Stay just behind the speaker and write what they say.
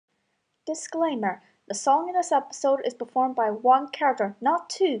Disclaimer: the song in this episode is performed by one character, not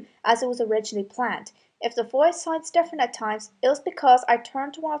two, as it was originally planned. If the voice sounds different at times, it was because I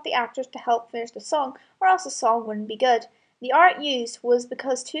turned to one of the actors to help finish the song, or else the song wouldn't be good. The art used was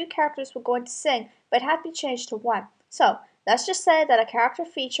because two characters were going to sing, but it had to be changed to one. So, let's just say that a character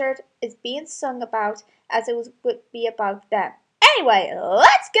featured is being sung about as it would be about them. Anyway,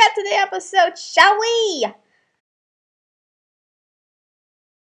 let's get to the episode, shall we?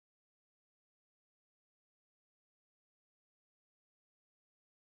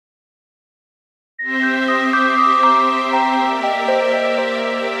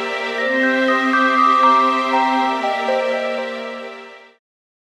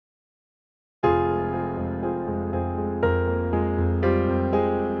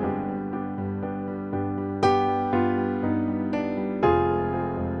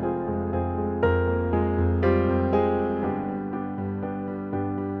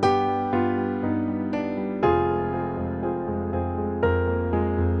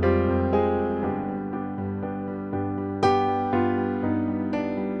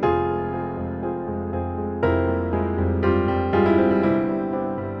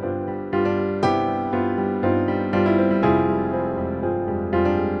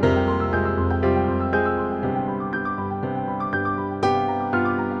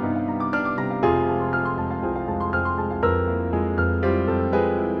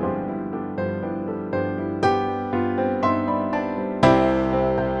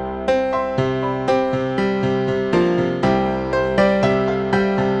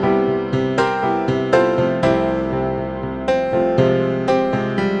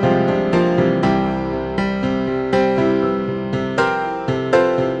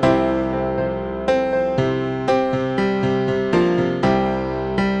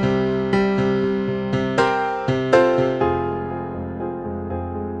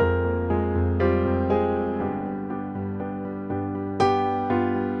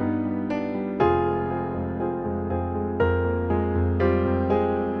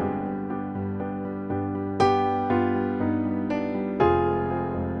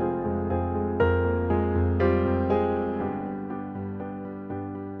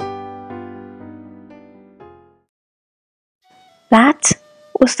 That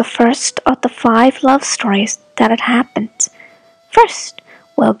was the first of the 5 love stories that had happened. First,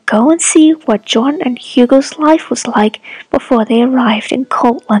 we'll go and see what Jordan and Hugo's life was like before they arrived in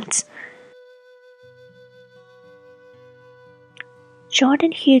Coltland. Jordan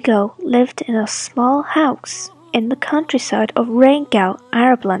and Hugo lived in a small house in the countryside of Rheingau,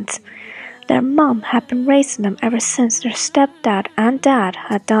 Ireland. Their mum had been raising them ever since their stepdad and dad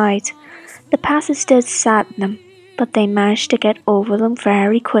had died. The passage did sadden them, but they managed to get over them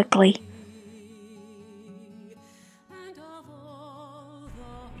very quickly.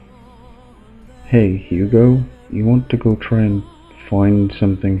 Hey Hugo, you want to go try and find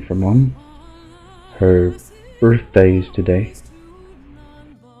something for Mum? Her birthday is today.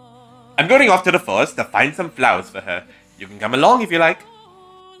 I'm going off to the forest to find some flowers for her. You can come along if you like.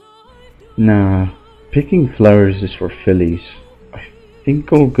 Nah, picking flowers is for fillies. I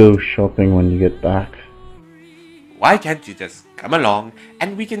think I'll go shopping when you get back. Why can't you just come along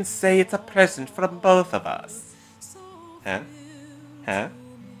and we can say it's a present from both of us? Huh? Huh?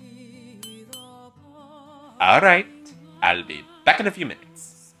 Alright, I'll be back in a few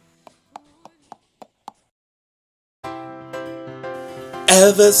minutes.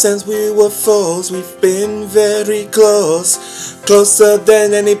 Ever since we were foes, we've been very close. Closer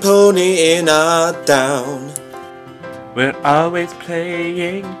than any pony in our town. We're always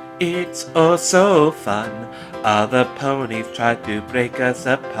playing, it's oh so fun. Other ponies tried to break us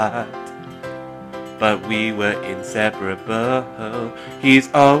apart, but we were inseparable. He's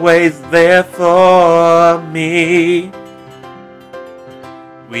always there for me.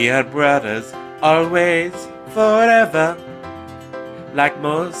 We are brothers, always, forever. Like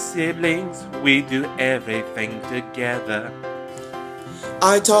most siblings, we do everything together.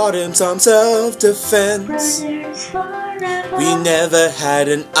 I taught him some self-defense. We never had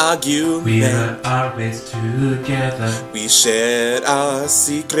an argument. We were always together. We shared our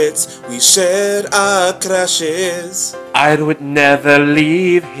secrets, we shared our crashes. I would never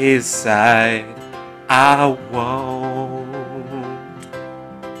leave his side. I won't.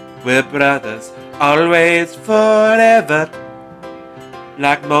 We're brothers, always, forever.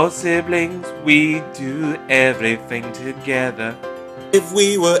 Like most siblings, we do everything together. If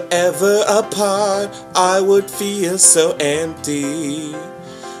we were ever apart, I would feel so empty.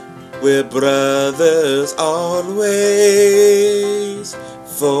 We're brothers always,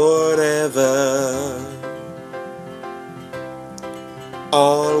 forever.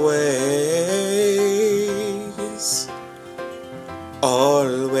 always,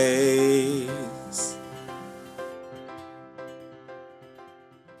 always.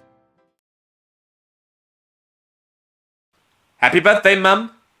 Happy birthday,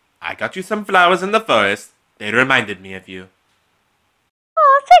 Mum! I got you some flowers in the forest. They reminded me of you.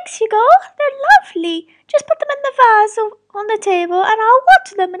 Oh, thanks, Hugo. They're lovely. Just put them in the vase on the table and I'll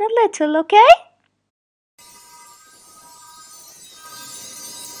water them in a little, okay?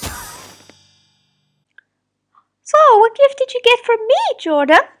 So, what gift did you get from me,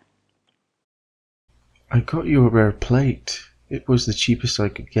 Jordan? I got you a rare plate. It was the cheapest I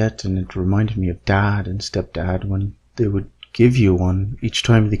could get, and it reminded me of Dad and Stepdad when they would give you one each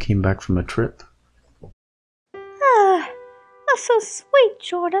time they came back from a trip. Ah, that's so sweet,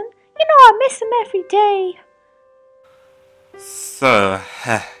 Jordan. You know I miss him every day. So,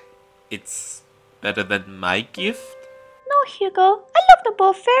 it's better than my gift? No, Hugo, I love them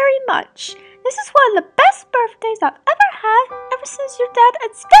both very much. This is one of the best birthdays I've ever had ever since your dad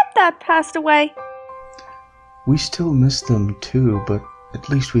and stepdad passed away. We still miss them too, but at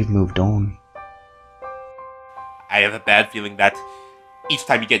least we've moved on. I have a bad feeling that each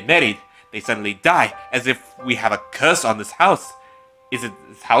time you get married, they suddenly die, as if we have a curse on this house. Is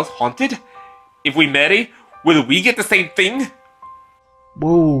this house haunted? If we marry, will we get the same thing?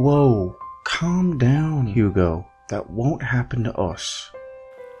 Whoa, calm down, Hugo. That won't happen to us.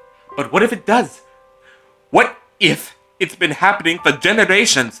 But what if it does? What if it's been happening for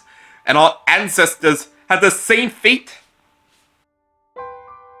generations, and our ancestors had the same fate?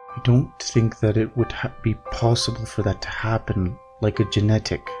 I don't think that it would be possible for that to happen, like a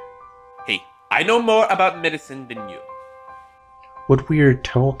genetic. Hey, I know more about medicine than you. What we are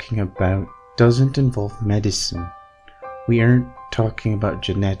talking about doesn't involve medicine. We aren't talking about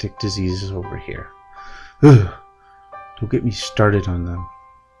genetic diseases over here. Ugh, don't get me started on them.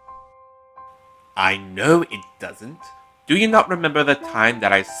 I know it doesn't. Do you not remember the time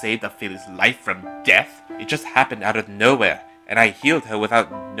that I saved Ophelia's life from death? It just happened out of nowhere, and I healed her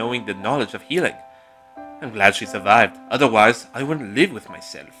without knowing the knowledge of healing. I'm glad she survived, otherwise I wouldn't live with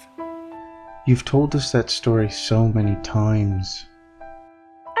myself. You've told us that story so many times.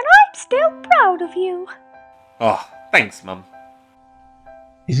 And I'm still proud of you. Oh, thanks, Mum.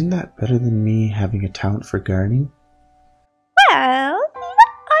 Isn't that better than me having a talent for gardening? Well,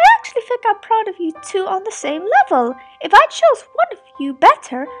 I actually think I'm proud of you two on the same level. If I chose one of you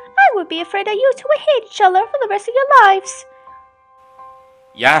better, I would be afraid that you two would hate each other for the rest of your lives.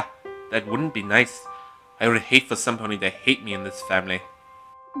 Yeah, that wouldn't be nice. I would hate for somebody to hate me in this family.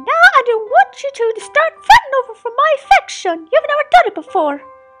 Now I don't want you two to start fighting over for my affection. You've never done it before.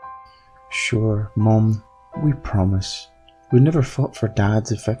 Sure, Mom. We promise. We never fought for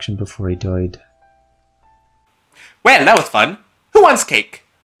Dad's affection before he died. Well, that was fun. Who wants cake?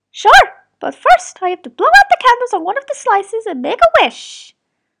 Sure, but first I have to blow out the candles on one of the slices and make a wish.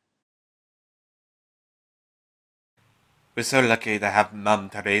 We're so lucky to have Mum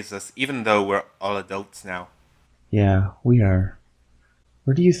to raise us, even though we're all adults now. Yeah, we are.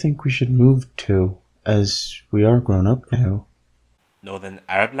 Where do you think we should move to, as we are grown up now? Northern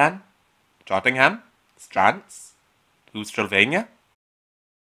Arab land? Nottingham? Strands? Transylvania?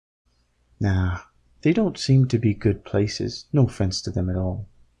 Nah, they don't seem to be good places. No offense to them at all.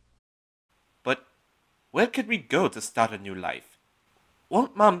 But where could we go to start a new life?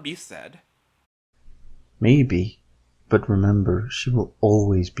 Won't Mum be sad? Maybe, but remember, she will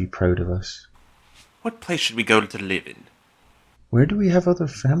always be proud of us. What place should we go to live in? Where do we have other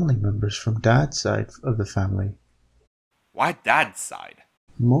family members from Dad's side of the family? Why Dad's side?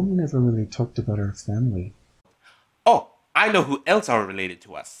 Mom never really talked about our family. Oh, I know who else are related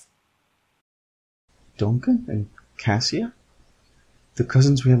to us. Duncan and Cassia? The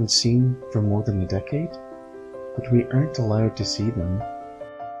cousins we haven't seen for more than a decade? But we aren't allowed to see them.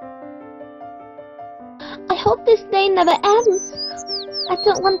 I hope this day never ends. I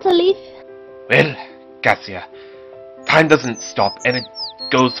don't want to leave. Well, Cassia, time doesn't stop and it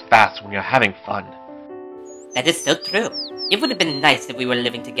goes fast when you're having fun. That is so true. It would have been nice if we were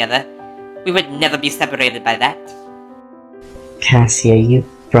living together. We would never be separated by that. Cassia, you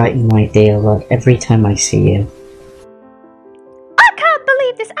brighten my day a lot every time I see you. I can't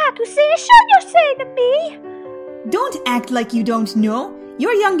believe this accusation you're saying to me. Don't act like you don't know.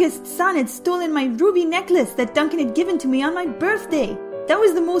 Your youngest son had stolen my ruby necklace that Duncan had given to me on my birthday. That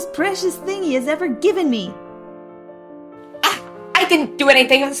was the most precious thing he has ever given me. I didn't do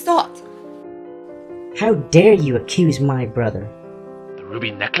anything of the sort. How dare you accuse my brother? The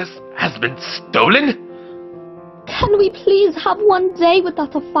ruby necklace has been stolen? Can we please have one day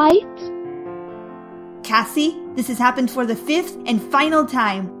without a fight? Cassie, This has happened for the 5th and final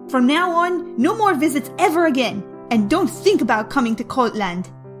time. From now on, no more visits ever again. And don't think about coming to Coltland.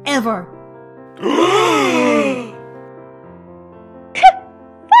 Ever.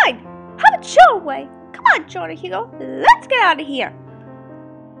 Fine, have it your way. Come on, Jordan and Hugo, let's get out of here.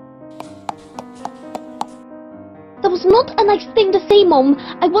 That was not a nice thing to say, Mom.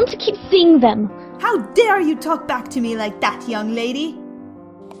 I want to keep seeing them. How dare you talk back to me like that, young lady?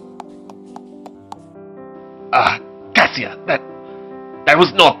 Cassia, that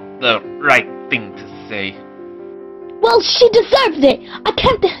was not the right thing to say. Well, she deserved it. I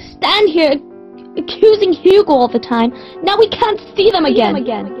can't stand here accusing Hugo all the time. Now we can't see them again.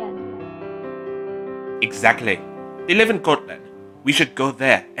 Exactly. They live in Coltland. We should go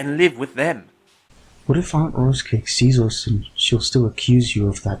there and live with them. What if Aunt Rosecake sees us and she'll still accuse you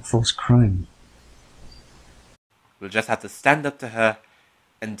of that false crime? We'll just have to stand up to her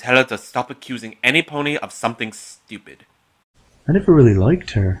and tell her to stop accusing any pony of something stupid. I never really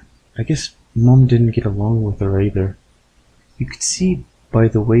liked her. I guess Mom didn't get along with her either. You could see by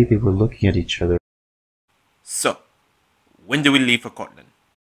the way they were looking at each other. So, when do we leave for Coltland?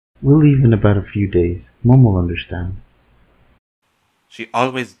 We'll leave in about a few days. Mom will understand. She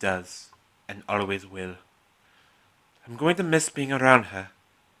always does, and always will. I'm going to miss being around her.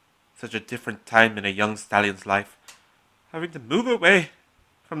 Such a different time in a young stallion's life. Having to move away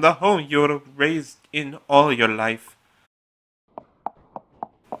from the home you were raised in all your life.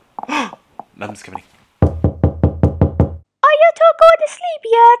 Mum's coming. Are you two going to sleep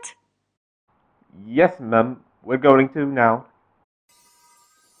yet? Yes, Mum. We're going to now.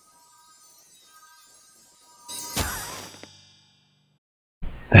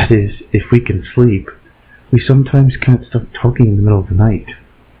 That is, if we can sleep. We sometimes can't stop talking in the middle of the night.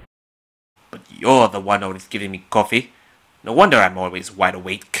 But you're the one always giving me coffee. No wonder I'm always wide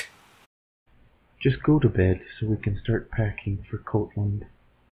awake. Just go to bed so we can start packing for Coltland.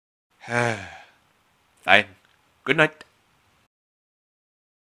 Fine. Good night.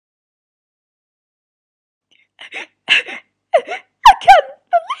 I can't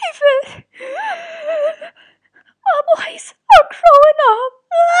believe it. Our boys are growing up.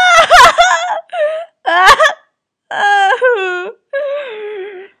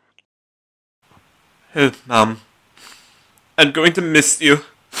 Mum, I'm going to miss you.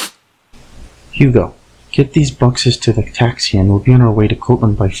 Hugo, get these boxes to the taxi and we'll be on our way to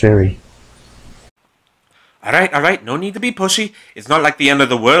Coltland by ferry. Alright, no need to be pushy. It's not like the end of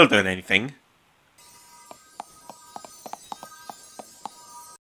the world or anything.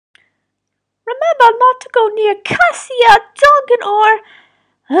 Remember not to go near Cassia, Duncan, or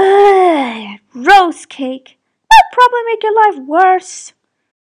Rose Cake. That'd probably make your life worse.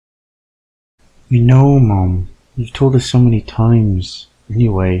 We know, Mom. You've told us so many times.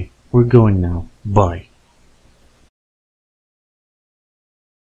 Anyway, we're going now. Bye.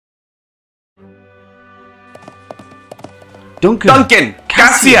 Duncan!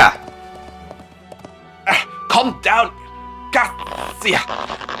 Cassia! Calm down! Cassia!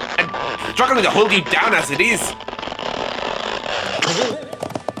 I'm struggling to hold you down as it is.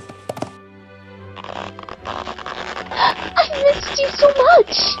 I missed you so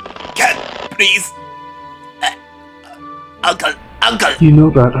much. Cat, please. Uncle. You know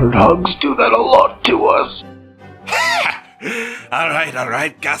that our dogs do that a lot to us.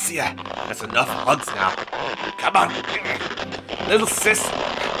 Alright, Cassia. That's enough hugs now. Come on. Little sis,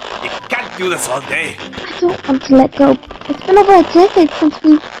 you can't do this all day. I don't want to let go. It's been over a decade since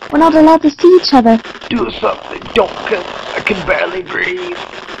we were not allowed to see each other. Do something, Duncan. I can barely breathe.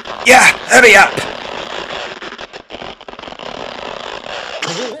 Yeah, hurry up.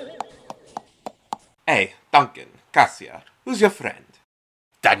 Hey, Duncan, Cassia, who's your friend?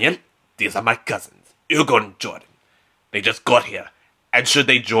 Daniel, these are my cousins, Hugo and Jordan. They just got here, and should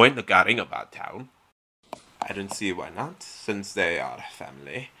they join the guarding of our town? I don't see why not, since they are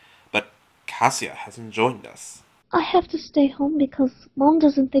family. But Cassia hasn't joined us. I have to stay home because Mom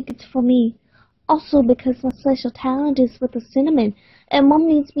doesn't think it's for me. Also because my special talent is with the cinnamon, and Mom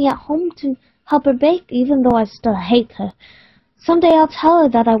needs me at home to help her bake, even though I still hate her. Someday I'll tell her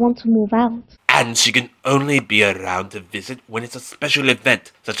that I want to move out. And she can only be around to visit when it's a special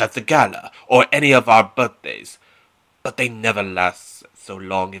event, such as the gala, or any of our birthdays. But they never last so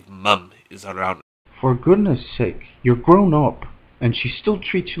long if Mum is around. For goodness sake, you're grown up, and she still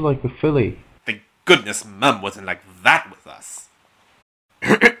treats you like a filly. Thank goodness Mum wasn't like that with us.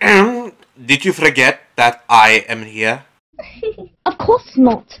 Did you forget that I am here? Of course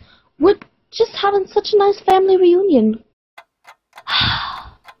not. We're just having such a nice family reunion.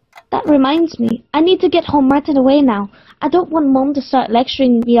 That reminds me, I need to get home right away now. I don't want Mom to start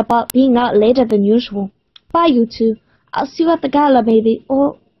lecturing me about being out later than usual. Bye, you two. I'll see you at the gala, maybe,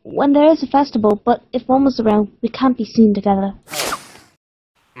 or when there is a festival, but if Mom is around, we can't be seen together.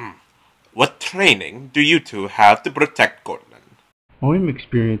 What training do you two have to protect Coltland? I'm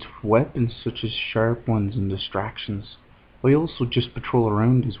experienced with weapons such as sharp ones and distractions. I also just patrol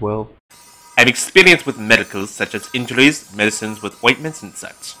around as well. I'm experienced with medicals such as injuries, medicines with ointments and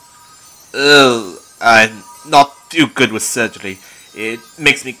such. Ugh, I'm not too good with surgery. It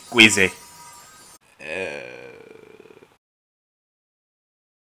makes me queasy.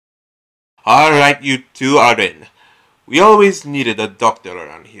 Alright, you two are in. We always needed a doctor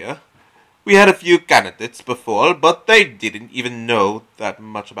around here. We had a few candidates before, but they didn't even know that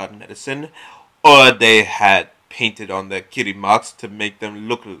much about medicine, or they had painted on their kitty marks to make them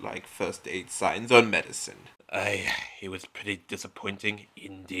look like first aid signs or medicine. It was pretty disappointing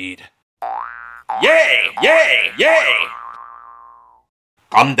indeed. Yay! Yay! Yay!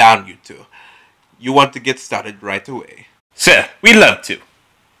 Calm down, you two. You want to get started right away. Sir, we'd love to.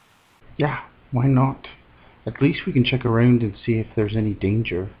 Yeah, why not? At least we can check around and see if there's any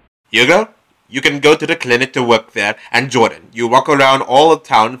danger. Hugo, you can go to the clinic to work there, and Jordan, you walk around all of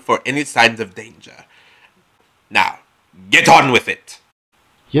town for any signs of danger. Now, get on with it.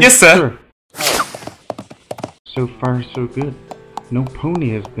 Yes, sir. So far, so good. No pony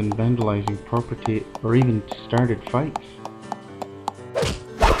has been vandalizing property or even started fights.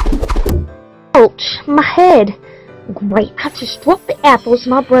 Ouch, my head. Great, I just dropped the apples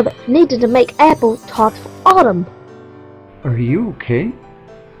my brother needed to make apple tarts for autumn. Are you okay?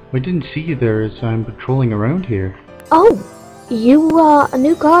 I didn't see you there as I'm patrolling around here. Oh, you are a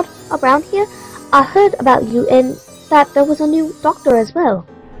new guard around here? I heard about you and that there was a new doctor as well.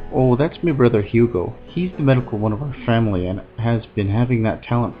 Oh, that's my brother Hugo. He's the medical one of our family and has been having that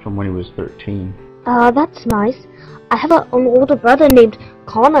talent from when he was 13. That's nice. I have an older brother named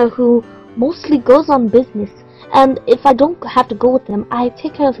Connor who mostly goes on business. And if I don't have to go with him, I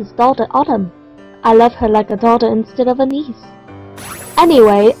take care of his daughter Autumn. I love her like a daughter instead of a niece.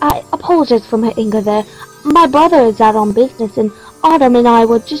 Anyway, I apologize for my anger there. My brother is out on business and Autumn and I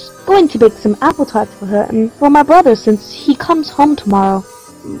were just going to bake some apple tarts for her and for my brother since he comes home tomorrow.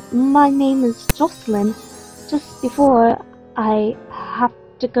 My name is Jocelyn. Just before I have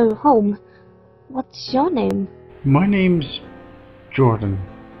to go home. What's your name? My name's Jordan.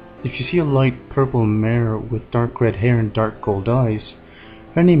 If you see a light purple mare with dark red hair and dark gold eyes,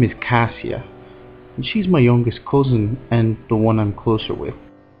 her name is Cassia. And she's my youngest cousin and the one I'm closer with.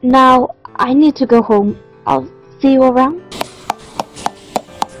 Now, I need to go home. I'll see you around.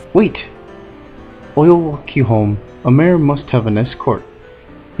 Wait! I'll walk you home. A mare must have an escort.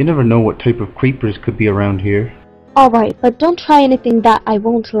 You never know what type of creepers could be around here. Alright, but don't try anything that I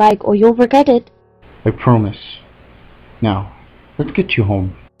won't like or you'll regret it. I promise. Now, let's get you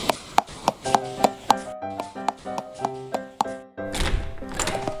home.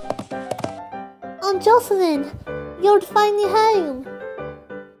 Jocelyn, you're finally home.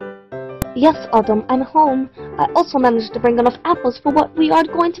 Yes, Autumn, I'm home. I also managed to bring enough apples for what we are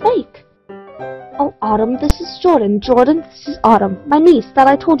going to make. Oh, Autumn, this is Jordan. Jordan, this is Autumn, my niece that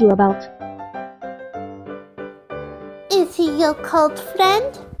I told you about. Is he your cult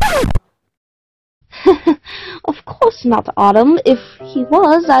friend? Of course not, Autumn. If he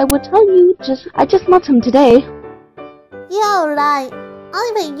was, I would tell you. I just met him today. Yeah, right.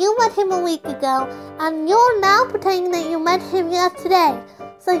 I bet you met him a week ago, and you're now pretending that you met him yesterday,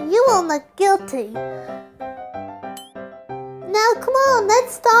 so you will look guilty. Now come on,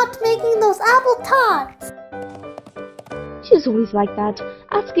 let's start making those apple tarts. She's always like that,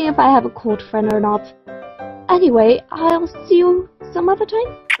 asking if I have a cult friend or not. Anyway, I'll see you some other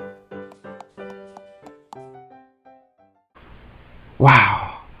time.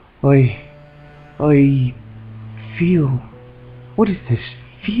 Wow, I feel... What is this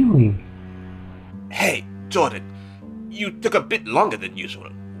feeling? Hey, Jordan, you took a bit longer than usual.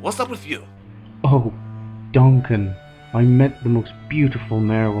 What's up with you? Oh, Duncan, I met the most beautiful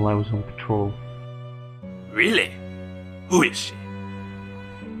mare while I was on patrol. Really? Who is she?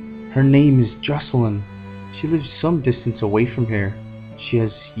 Her name is Jocelyn. She lives some distance away from here. She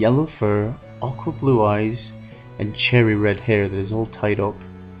has yellow fur, aqua blue eyes, and cherry red hair that is all tied up.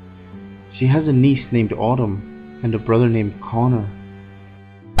 She has a niece named Autumn, and a brother named Connor.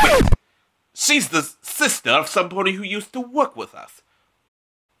 Wait! She's the sister of somebody who used to work with us.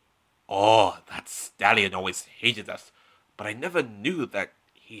 Oh, that stallion always hated us, but I never knew that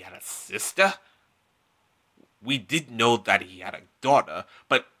he had a sister. We did know that he had a daughter,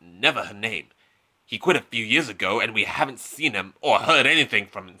 but never her name. He quit a few years ago, and we haven't seen him or heard anything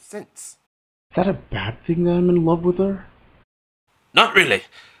from him since. Is that a bad thing that I'm in love with her? Not really.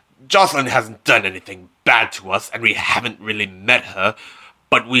 Jocelyn hasn't done anything bad to us, and we haven't really met her,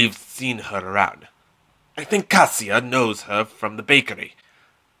 but we've seen her around. I think Cassia knows her from the bakery.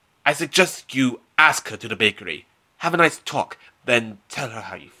 I suggest you ask her to the bakery, have a nice talk, then tell her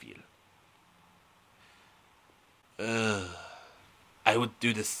how you feel. I would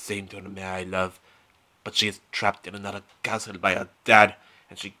do the same to the mare I love, but she is trapped in another castle by her dad,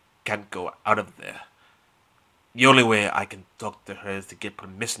 and she can't go out of there. The only way I can talk to her is to get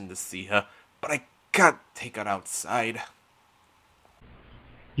permission to see her, but I can't take her outside.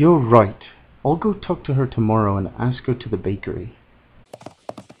 You're right. I'll go talk to her tomorrow and ask her to the bakery.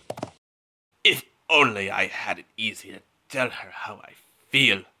 If only I had it easy to tell her how I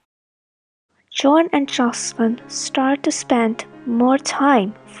feel. Jordan and Jocelyn started to spend more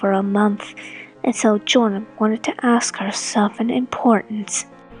time for a month, and so Jordan wanted to ask her something important.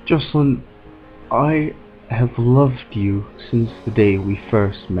 Jocelyn, I have loved you since the day we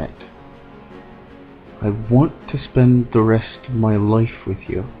first met. I want to spend the rest of my life with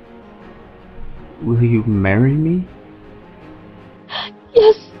you. Will you marry me?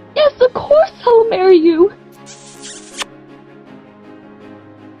 Yes, of course I'll marry you!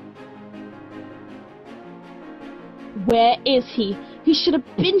 Where is he? He should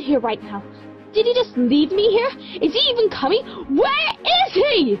have been here right now. Did he just leave me here? Is he even coming? Where is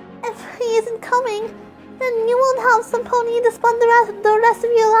he? If he isn't coming, then you won't have somepony to spend the rest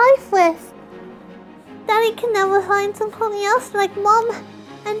of your life with. Daddy can never find somepony else like Mom,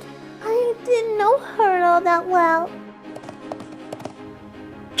 and I didn't know her all that well.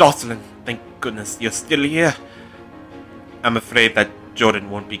 Jocelyn, thank goodness you're still here. I'm afraid that Jordan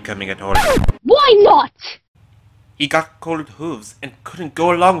won't be coming at all. Why not? He got cold hooves and couldn't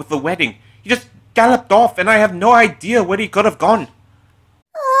go along with the wedding. He just galloped off, and I have no idea where he could have gone.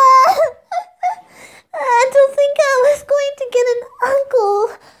 I don't think I was going to get an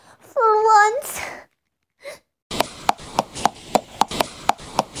uncle for once.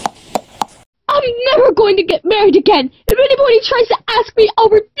 I'm never going to get married again! If anybody tries to ask me, I'll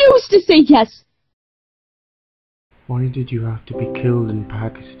refuse to say yes! Why did you have to be killed in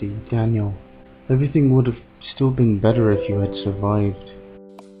Pakistan, Daniel? Everything would have still been better if you had survived.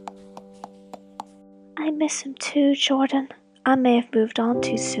 I miss him too, Jordan. I may have moved on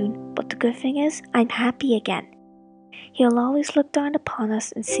too soon, but the good thing is, I'm happy again. He'll always look down upon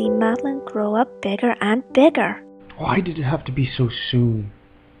us and see Madeline grow up bigger and bigger. Why did it have to be so soon?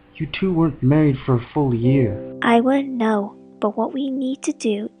 You two weren't married for a full year. I wouldn't know, but what we need to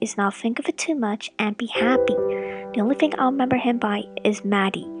do is not think of it too much and be happy. The only thing I'll remember him by is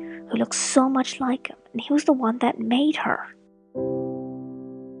Maddie, who looks so much like him, and he was the one that made her.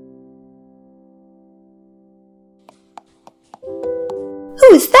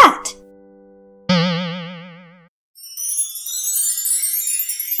 Who is that?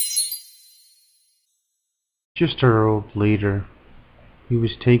 Just our old leader. He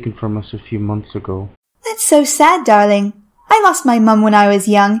was taken from us a few months ago. That's so sad, darling. I lost my mum when I was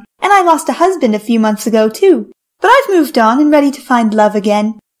young, and I lost a husband a few months ago too. But I've moved on and ready to find love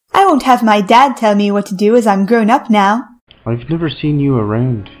again. I won't have my dad tell me what to do as I'm grown up now. I've never seen you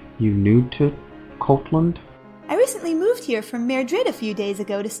around. You new to Coltland? I recently moved here from Madrid a few days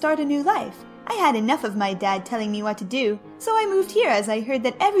ago to start a new life. I had enough of my dad telling me what to do, so I moved here as I heard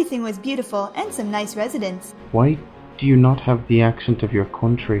that everything was beautiful and some nice residents. Why do you not have the accent of your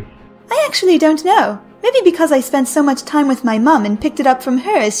country? I actually don't know. Maybe because I spent so much time with my mum and picked it up from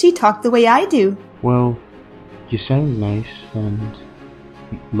her as she talked the way I do. Well, you sound nice and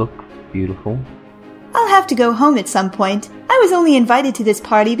you look beautiful. I'll have to go home at some point. I was only invited to this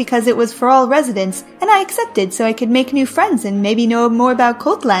party because it was for all residents, and I accepted so I could make new friends and maybe know more about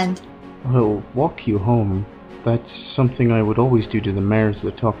Coltland. I'll walk you home. That's something I would always do to the mares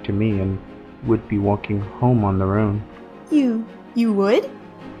that talk to me and would be walking home on their own. You would?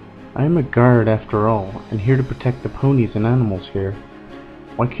 I'm a guard after all, and here to protect the ponies and animals here.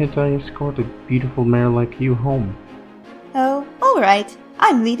 Why can't I escort a beautiful mare like you home? Oh, all right.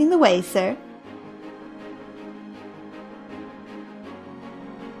 I'm leading the way, sir.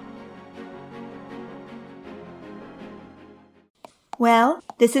 Well,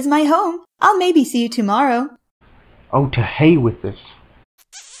 this is my home. I'll maybe see you tomorrow. Oh, to hay with this.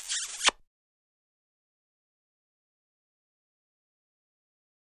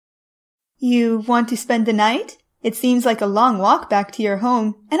 You want to spend the night? It seems like a long walk back to your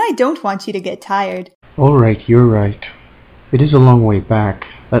home, and I don't want you to get tired. All right, you're right. It is a long way back.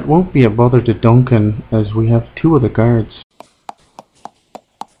 That won't be a bother to Duncan, as we have two of the guards.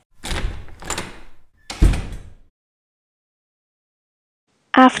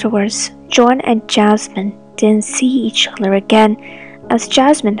 Afterwards, John and Jasmine didn't see each other again, as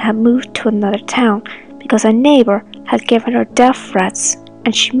Jasmine had moved to another town because a neighbor had given her death threats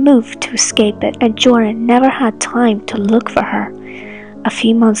and she moved to escape it, and Jordan never had time to look for her. A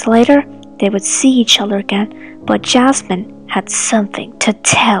few months later, they would see each other again, but Jasmine had something to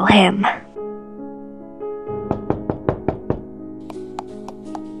tell him.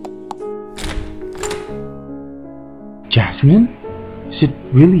 Jasmine? Is it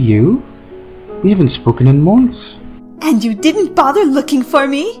really you? We haven't spoken in months. And you didn't bother looking for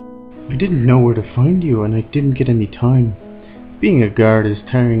me? I didn't know where to find you, and I didn't get any time. Being a guard is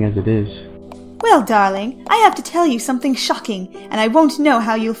tiring as it is. Well, darling, I have to tell you something shocking, and I won't know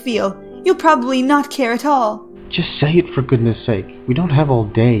how you'll feel. You'll probably not care at all. Just say it for goodness sake. We don't have all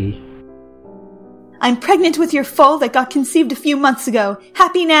day. I'm pregnant with your foal that got conceived a few months ago.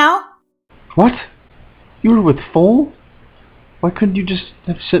 Happy now? What? You were with Foal? Why couldn't you just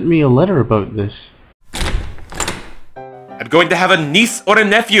have sent me a letter about this? I'm going to have a niece or a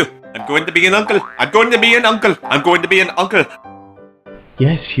nephew. I'm going to be an uncle. I'm going to be an uncle. I'm going to be an uncle.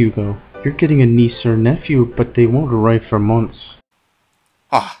 Yes, Hugo. You're getting a niece or nephew, but they won't arrive for months.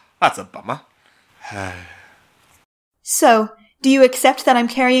 Ah, that's a bummer. So, do you accept that I'm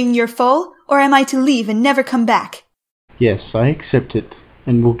carrying your foal, or am I to leave and never come back? Yes, I accept it,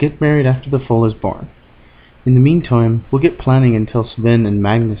 and we'll get married after the foal is born. In the meantime, we'll get planning and tell Sven and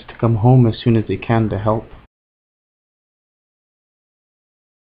Magnus to come home as soon as they can to help.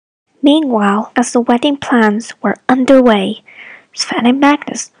 Meanwhile, as the wedding plans were underway, Sven and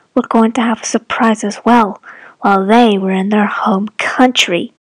Magnus were going to have a surprise as well, while they were in their home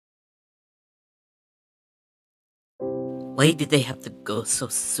country. Why did they have to go so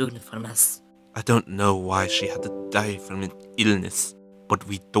soon from us? I don't know why she had to die from an illness, but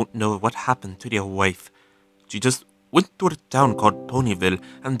we don't know what happened to their wife. She just went to a town called Ponyville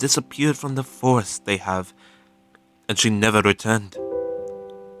and disappeared from the forest they have, and she never returned.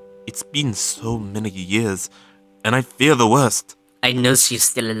 It's been so many years, and I fear the worst. I know she's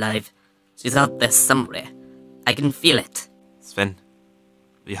still alive. She's out there somewhere. I can feel it. Sven,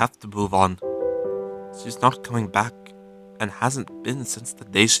 we have to move on. She's not coming back, and hasn't been since the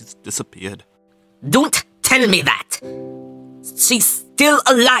day she's disappeared. Don't tell me that! She's still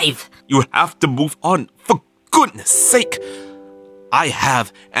alive! You have to move on, for goodness sake! I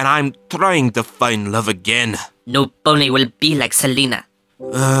have, and I'm trying to find love again. No pony will be like Selena.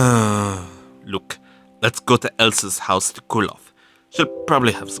 Look, let's go to Elsa's house to cool off. She'll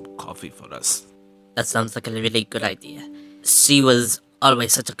probably have some coffee for us. That sounds like a really good idea. She was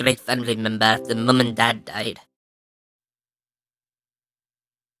always such a great family member after Mum and Dad died.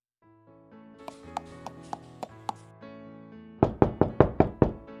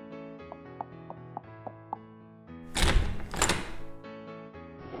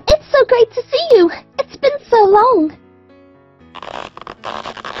 It's so great to see you! It's been so long!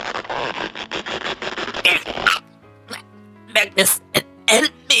 Magnus,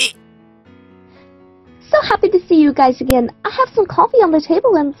 help me! So happy to see you guys again. I have some coffee on the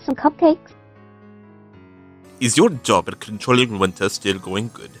table and some cupcakes. Is your job at controlling winter still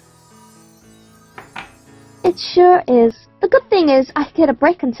going good? It sure is. The good thing is I get a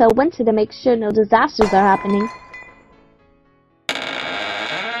break until winter to make sure no disasters are happening.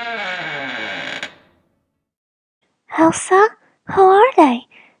 Elsa, how are they?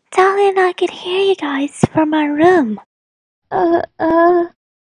 Dahlia and I could hear you guys from our room. Are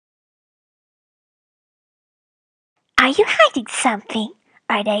you hiding something?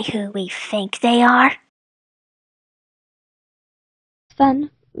 Are they who we think they are?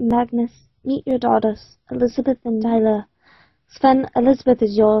 Sven, Magnus, meet your daughters, Elizabeth and Dahlia. Sven, Elizabeth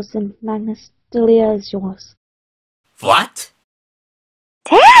is yours, and Magnus, Dahlia is yours. What?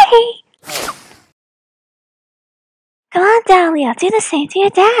 Daddy! Come on, Dahlia, do the same to your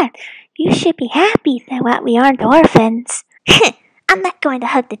dad. You should be happy that we aren't orphans. I'm not going to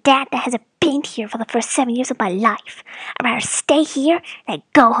hug the dad that hasn't been here for the first 7 years of my life. I'd rather stay here than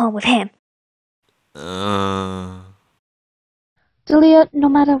go home with him. Dahlia, no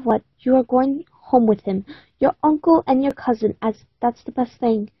matter what, you are going home with him. Your uncle and your cousin, as that's the best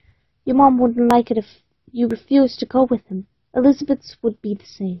thing. Your mom wouldn't like it if you refused to go with him. Elizabeth's would be the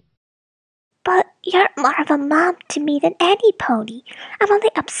same. But you're more of a mom to me than any pony. I'm only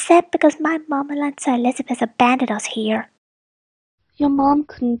upset because my mom and Lancer Elizabeth abandoned us here. Your mom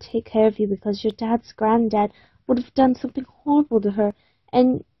couldn't take care of you because your dad's granddad would have done something horrible to her,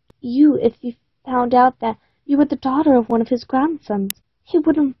 and you, if you found out that you were the daughter of one of his grandsons, he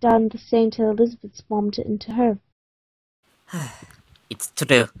wouldn't have done the same to Elizabeth's mom and to her. It's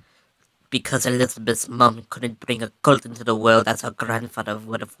true. Because Elizabeth's mom couldn't bring a cult into the world as her grandfather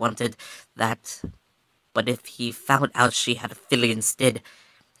would have wanted, that But if he found out she had a filly instead,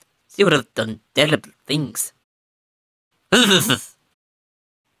 she would have done terrible things.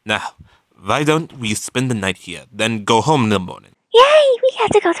 Now, why don't we spend the night here, then go home in the morning? Yay, we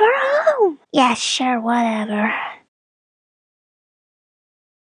have to go to our home. Yeah, sure, whatever.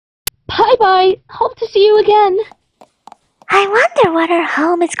 Bye-bye. Hope to see you again. I wonder what our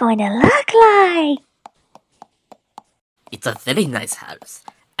home is going to look like. It's a very nice house,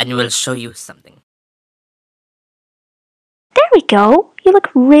 and we'll show you something. There we go. You look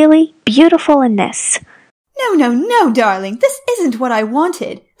really beautiful in this. No, darling. This isn't what I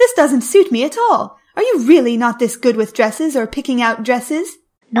wanted. This doesn't suit me at all. Are you really not this good with dresses or picking out dresses?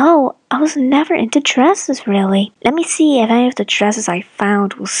 No, I was never into dresses, really. Let me see if any of the dresses I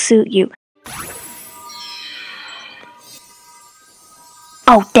found will suit you.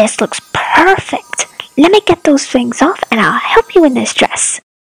 Oh, this looks perfect. Let me get those things off and I'll help you in this dress.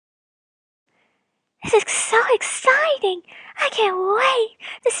 This is so exciting. I can't wait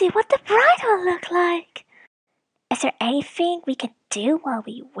to see what the bride will look like. Is there anything we can do while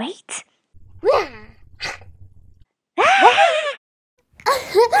we wait?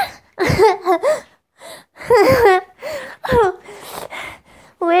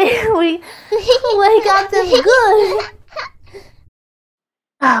 we got them good.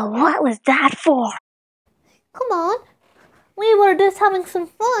 Oh, what was that for? Come on. We were just having some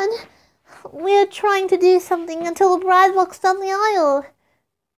fun. We're trying to do something until the bride walks down the aisle.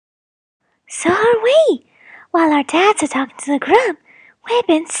 So are we. While our dads are talking to the groom, we've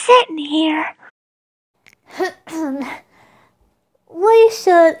been sitting here. We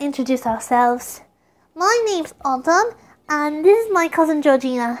should introduce ourselves. My name's Autumn, and this is my cousin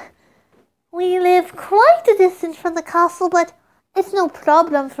Georgina. We live quite a distance from the castle, but it's no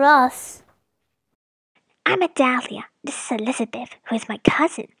problem for us. I'm Adalia. This is Elizabeth, who is my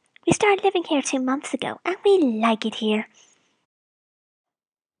cousin. We started living here 2 months ago, and we like it here.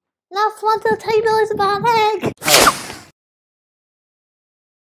 Last one to the table is a bad egg.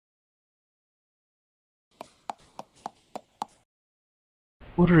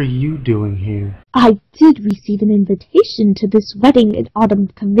 What are you doing here? I did receive an invitation to this wedding and Autumn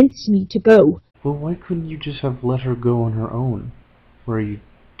convinced me to go. Well, why couldn't you just have let her go on her own? Or are you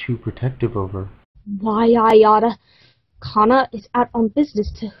too protective of her? Why, I oughta. Connor is out on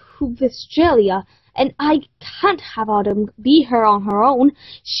business to Australia, and I can't have Autumn be her on her own.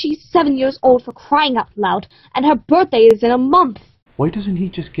 She's 7 years old for crying out loud, and her birthday is in a month. Why doesn't he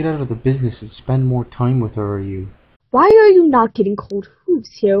just get out of the business and spend more time with her, or you? Why are you not getting cold hooves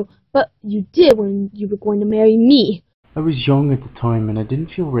here? But you did when you were going to marry me. I was young at the time, and I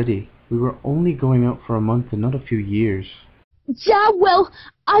didn't feel ready. We were only going out for a month and not a few years. Yeah, well,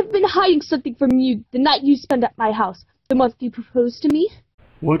 I've been hiding something from you the night you spent at my house, the month you proposed to me.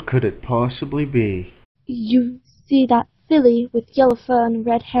 What could it possibly be? You see that filly with yellow fur and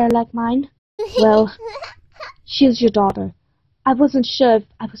red hair like mine? Well, she's your daughter. I wasn't sure if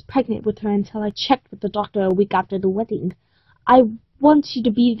I was pregnant with her until I checked with the doctor a week after the wedding. I want you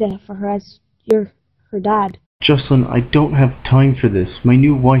to be there for her as you're her dad. Jocelyn, I don't have time for this. My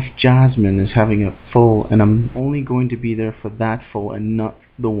new wife Jasmine is having a foal, and I'm only going to be there for that foal and not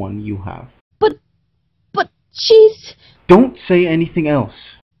the one you have. But she's... Don't say anything else.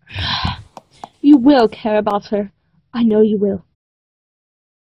 You will care about her. I know you will.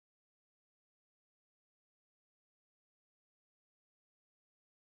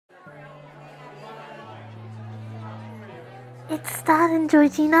 It's starting,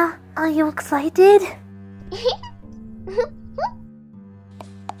 Georgina. Are you excited?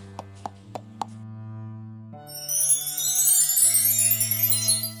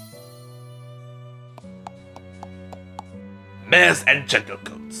 Mares and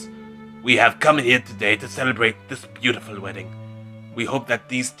gentlecoats, we have come here today to celebrate this beautiful wedding. We hope that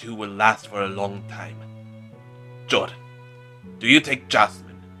these two will last for a long time. Jordan, do you take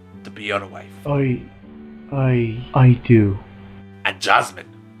Jasmine to be your wife? I do. And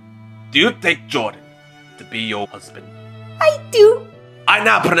Jasmine, do you take Jordan to be your husband? I do. I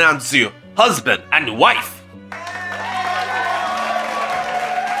now pronounce you husband and wife.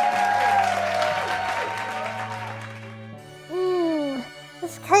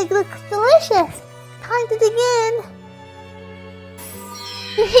 This cake looks delicious. Time to dig in.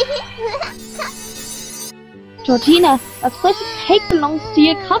 Georgina, that slice of cake belongs to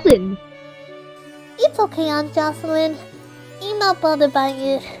your cousin. It's okay, Aunt Jocelyn. I'm not bothered by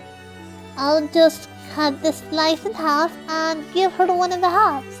it. I'll just cut this slice in half and give her the one in the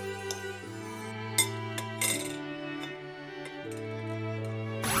halves.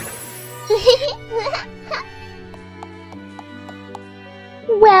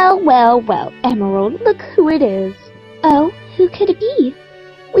 Well, Emerald, look who it is. Oh, who could it be?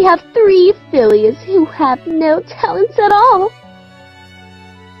 We have 3 fillies who have no talents at all.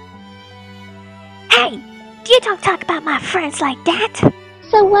 Hey, you don't talk about my friends like that.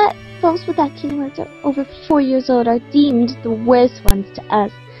 So what? Folks with that cutie marks are over 4 years old are deemed the worst ones to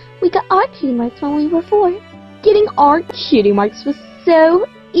us. We got our cutie marks when we were 4. Getting our cutie marks was so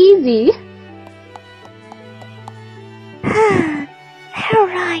easy. You're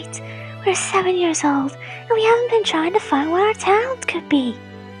right. We're 7 years old, and we haven't been trying to find what our talent could be.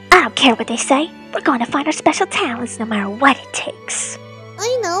 I don't care what they say. We're going to find our special talents no matter what it takes.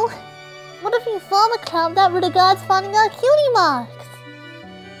 I know. What if we form a club that regards finding our cutie marks?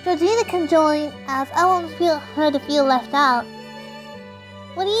 Georgina can join, as I won't feel her to feel left out.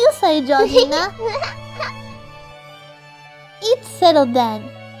 What do you say, Georgina? It's settled then.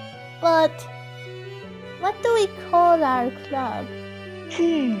 But what do we call our club?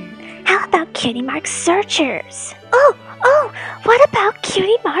 How about Cutie Mark Searchers? Oh, what about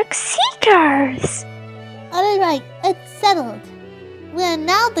Cutie Mark Seekers? Alright, it's settled. We are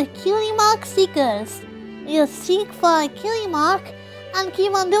now the Cutie Mark Seekers. We'll seek for a cutie mark and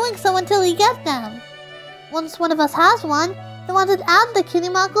keep on doing so until we get them. Once one of us has one, the one that add the cutie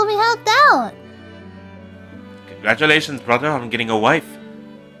mark will be helped out. Congratulations, brother, on getting a wife.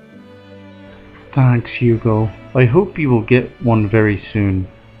 Thanks, Hugo. I hope you will get one very soon.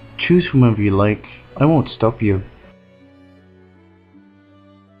 Choose whomever you like. I won't stop you.